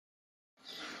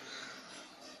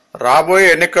రాబోయే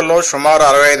ఎన్నికల్లో సుమారు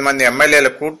 65 మంది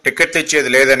ఎమ్మెల్యేలకు టికెట్లు ఇచ్చేది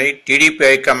లేదని టీడీపీ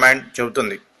హైకమాండ్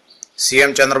చెబుతుంది.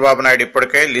 సీఎం చంద్రబాబు నాయుడు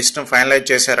ఇప్పటికే లిస్టును ఫైనలైజ్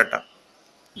చేశారట.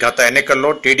 గత ఎన్నికల్లో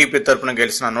టీడీపీ తరపున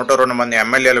గెలిచిన 102 మంది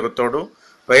ఎమ్మెల్యేలకు తోడు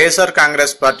వైఎస్ఆర్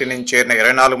కాంగ్రెస్ పార్టీ నుంచి చేరిన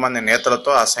 24 మంది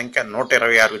నేతలతో ఆ సంఖ్య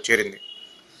 126కు చేరింది.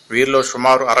 వీరిలో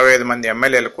సుమారు 65 మంది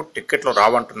ఎమ్మెల్యేలకు టికెట్లు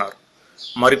రావంటున్నారు.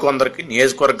 మరికొందరికి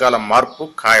నియోజకవర్గాల మార్పు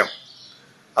ఖాయం.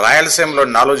 రాయలసీమలో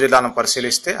 4 జిల్లాలను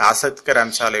పరిశీలిస్తే ఆసక్తికర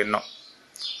అంశాలు ఎన్నో.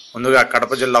 ముందుగా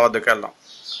కడప జిల్లా వద్దకు వెళ్దాం.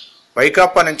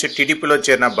 వైకాపా నుంచి టీడీపీలో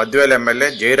చేరిన Badvel MLA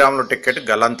Jayaramulu ticket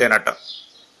గల్లంతేనట.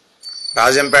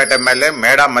 Rajampet MLA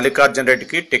మేడా మల్లికార్జున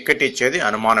రెడ్డికి టికెట్ ఇచ్చేది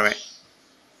అనుమానమే.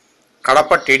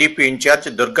 కడప టీడీపీ ఇన్ఛార్జ్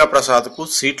దుర్గాప్రసాద్కు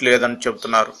సీట్ లేదని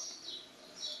చెబుతున్నారు.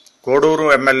 కోడూరు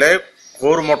ఎమ్మెల్యే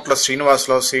కోరుమొట్ల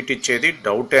శ్రీనివాసరావు సీట్ ఇచ్చేది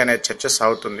డౌటే అనే చర్చ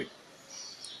సాగుతుంది.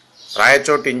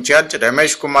 రాయచోటి ఇన్ఛార్జ్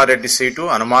రమేష్ కుమార్ రెడ్డి సీటు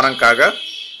అనుమానం కాగా,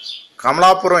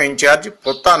 కమలాపురం ఇన్ఛార్జ్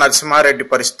పుత్తా నరసింహారెడ్డి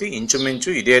పరిస్థితి ఇంచుమించు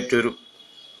ఇదే తీరు.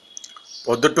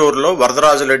 పొద్దుటూరులో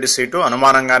వరదరాజురెడ్డి సీటు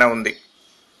అనుమానంగానే ఉంది.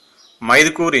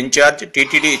 మైదుకూరు ఇన్ఛార్జ్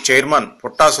టీటీడీ చైర్మన్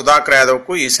పుట్టా సుధాకర్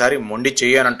యాదవ్కు ఈసారి మొండి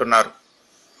చెయ్యనంటున్నారు.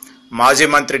 మాజీ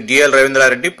మంత్రి డిఎల్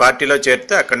రవీంద్రారెడ్డి పార్టీలో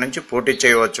చేరితే అక్కడి నుంచి పోటీ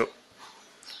చేయవచ్చు.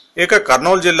 ఇక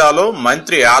కర్నూలు జిల్లాలో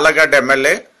మంత్రి Allagadda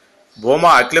MLA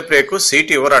Bhuma అఖిలప్రియకు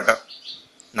seat ఇవ్వరట.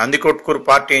 Nandikotkur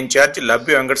party incharge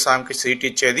లబ్బి వెంకటస్వామికి seat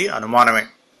ఇచ్చేది అనుమానమే.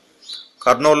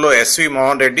 కర్నూలులో ఎస్వి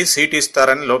మోహన్ రెడ్డి సీటు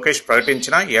ఇస్తారని లోకేష్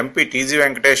ప్రకటించిన ఎంపీ టీజీ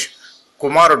వెంకటేష్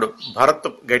కుమారుడు భరత్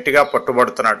గట్టిగా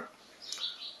పట్టుబడుతున్నాడు.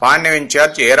 పాణ్యం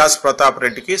ఇన్ఛార్జ్ ఏరాస్ ప్రతాప్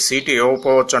రెడ్డికి సీటు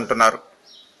ఇవ్వకపోవచ్చు అంటున్నారు.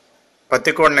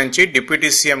 పత్తికోట నుంచి డిప్యూటీ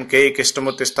సీఎం కేఈ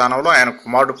కృష్ణమూర్తి స్థానంలో ఆయన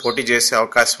కుమారుడు పోటీ చేసే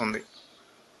అవకాశం ఉంది.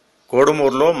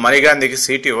 కోడుమూరులో మణిగాంధీకి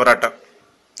seat ఇవ్వరట.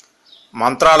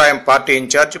 Mantralayam party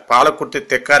incharge Palakurthi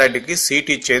తెక్కారెడ్డికి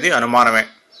seat ఇచ్చేది అనుమానమే.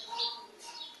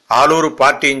 ఆలూరు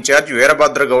పార్టీ ఇన్ఛార్జ్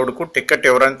వీరభద్రగౌడ్కు టికెట్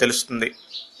ఇవ్వరని తెలుస్తుంది.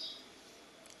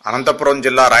 అనంతపురం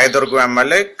జిల్లా రాయదుర్గం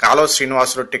ఎమ్మెల్యే కాలువ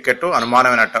శ్రీనివాసులు టికెట్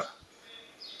అనుమానమేనట.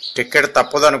 టికెట్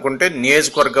తప్పదనుకుంటే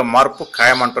నియోజకవర్గ మార్పు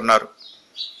ఖాయమంటున్నారు.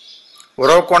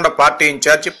 ఉరవకొండ పార్టీ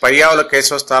ఇన్ఛార్జ్ పయ్యావుల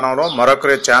కేశవ స్థానంలో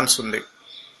మరొకరి ఛాన్స్ ఉంది.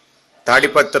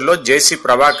 తాడిపత్రిలో జేసీ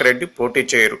ప్రభాకర్ రెడ్డి పోటీ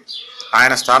చేయరు.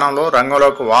 ఆయన స్థానంలో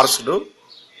రంగంలోకి వారసుడు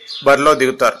బరిలో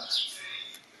దిగుతారు.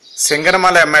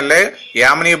 సింగనమల ఎమ్మెల్యే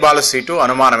యామినీ బాల సీటు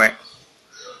అనుమానమే.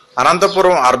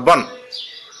 అనంతపురం అర్బన్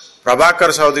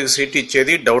ప్రభాకర్ చౌదరికి సీటు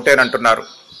ఇచ్చేది డౌటేనంటున్నారు.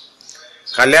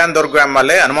 కళ్యాణ్ దుర్గం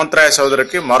ఎమ్మెల్యే హనుమంతరాయ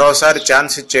చౌదరికి మరోసారి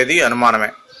ఛాన్స్ ఇచ్చేది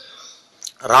అనుమానమే.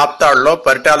 రాప్తాడులో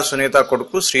పరిటాల సునీత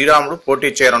కొడుకు శ్రీరాముడు పోటీ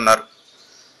చేయనున్నారు.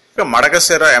 ఇక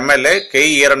మడకశిర ఎమ్మెల్యే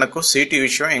కేఈ ఈరన్నకు సీటు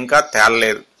విషయం ఇంకా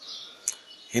తేలలేదు.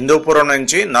 హిందూపురం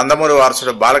నుంచి నందమూరి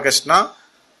వారసుడు బాలకృష్ణ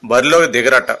బరిలోకి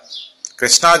దిగరట.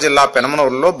 కృష్ణా జిల్లా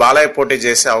పెనమనూరులో బాలయ్య పోటీ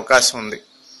చేసే అవకాశం ఉంది.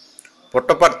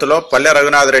 పుట్టపర్తిలో పల్లె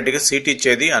రఘునాథరెడ్డికి సీటు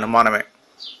ఇచ్చేది అనుమానమే.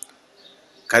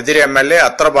 కదిరి ఎమ్మెల్యే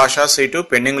అత్తర భాష సీటు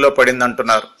పెండింగ్లో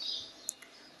పడిందంటున్నారు.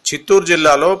 చిత్తూరు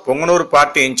జిల్లాలో పొంగనూరు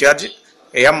పార్టీ ఇన్ఛార్జ్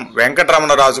ఎం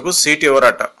వెంకటరమణరాజుకు సీటు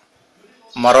ఇవ్వరట.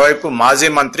 మరోవైపు మాజీ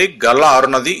మంత్రి గల్లా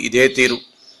అరుణది ఇదే తీరు.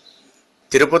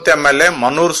 Tirupati MLA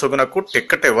Mannur సుగుణకు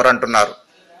ticket ఇవ్వరంటున్నారు.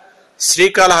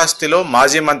 శ్రీకాళహస్తిలో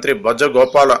మాజీ మంత్రి బొజ్జ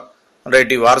గోపాల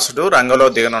రెడ్డి వారసుడు రంగంలో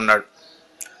దిగనున్నాడు.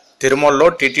 తిరుమలలో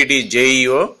టీటీడీ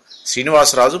జేఈఓ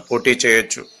శ్రీనివాసరాజు పోటీ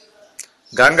చేయొచ్చు.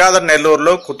 గంగాధర్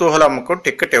నెల్లూరులో కుతూహలమ్మకు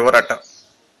టిక్కెట్ ఇవ్వరట.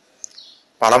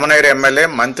 పలమనేరు ఎమ్మెల్యే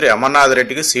మంత్రి అమర్నాథ్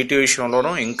రెడ్డికి సీటు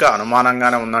విషయంలోనూ ఇంకా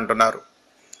అనుమానంగానే ఉందంటున్నారు.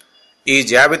 ఈ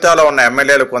జాబితాలో ఉన్న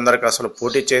ఎమ్మెల్యేలు కొందరికి అసలు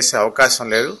పోటీ చేసే అవకాశం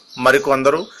లేదు.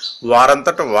 మరికొందరు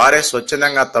వారంతట వారే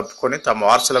స్వచ్ఛందంగా తప్పుకొని తమ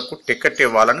వారసులకు టికెట్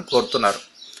ఇవ్వాలని కోరుతున్నారు.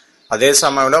 అదే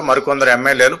సమయంలో మరికొందరు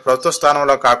ఎమ్మెల్యేలు ప్రభుత్వ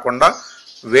స్థానంలో కాకుండా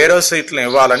వేరే సీట్లను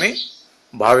ఇవ్వాలని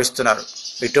భావిస్తున్నారు.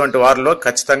 ఇటువంటి వారిలో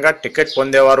ఖచ్చితంగా టికెట్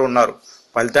పొందేవారు ఉన్నారు.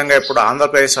 ఫలితంగా ఇప్పుడు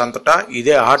ఆంధ్రప్రదేశ్ అంతటా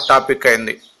ఇదే హాట్ టాపిక్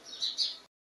అయింది.